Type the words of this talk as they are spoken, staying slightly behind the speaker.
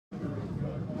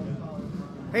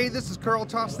Hey, this is Carl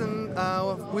Tostin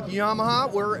with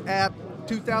Yamaha. We're at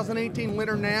 2018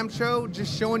 Winter NAMM show,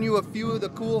 just showing you a few of the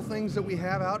cool things that we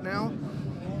have out now.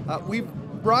 We've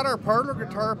brought our parlor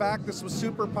guitar back. This was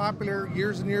super popular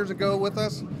years and years ago with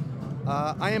us.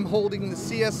 I am holding the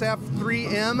CSF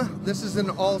 3M. This is an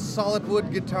all solid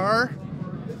wood guitar.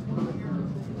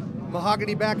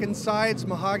 Mahogany back and sides,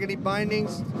 mahogany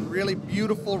bindings, really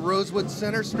beautiful rosewood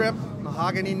center strip,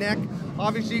 mahogany neck.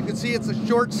 Obviously you can see it's a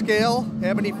short scale,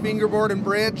 ebony fingerboard and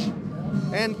bridge,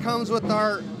 and comes with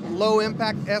our low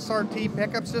impact SRT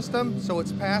pickup system, so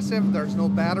it's passive, there's no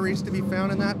batteries to be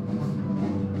found in that.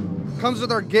 Comes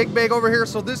with our gig bag over here,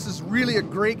 so this is really a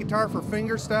great guitar for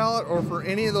fingerstyle or for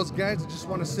any of those guys that just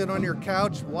want to sit on your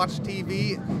couch, watch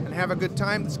TV, and have a good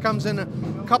time. This comes in a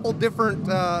couple different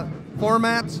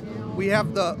formats. We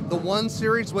have the 1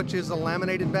 series, which is a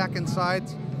laminated back and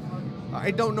sides.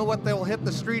 I don't know what they'll hit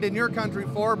the street in your country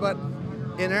for, but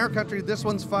in our country, this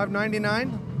one's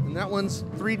 $5.99 and that one's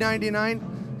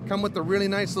 $3.99. Come with a really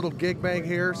nice little gig bag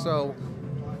here, so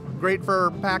great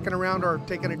for packing around or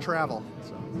taking a travel.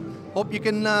 So, hope you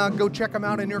can go check them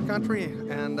out in your country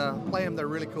and play them. They're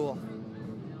really cool.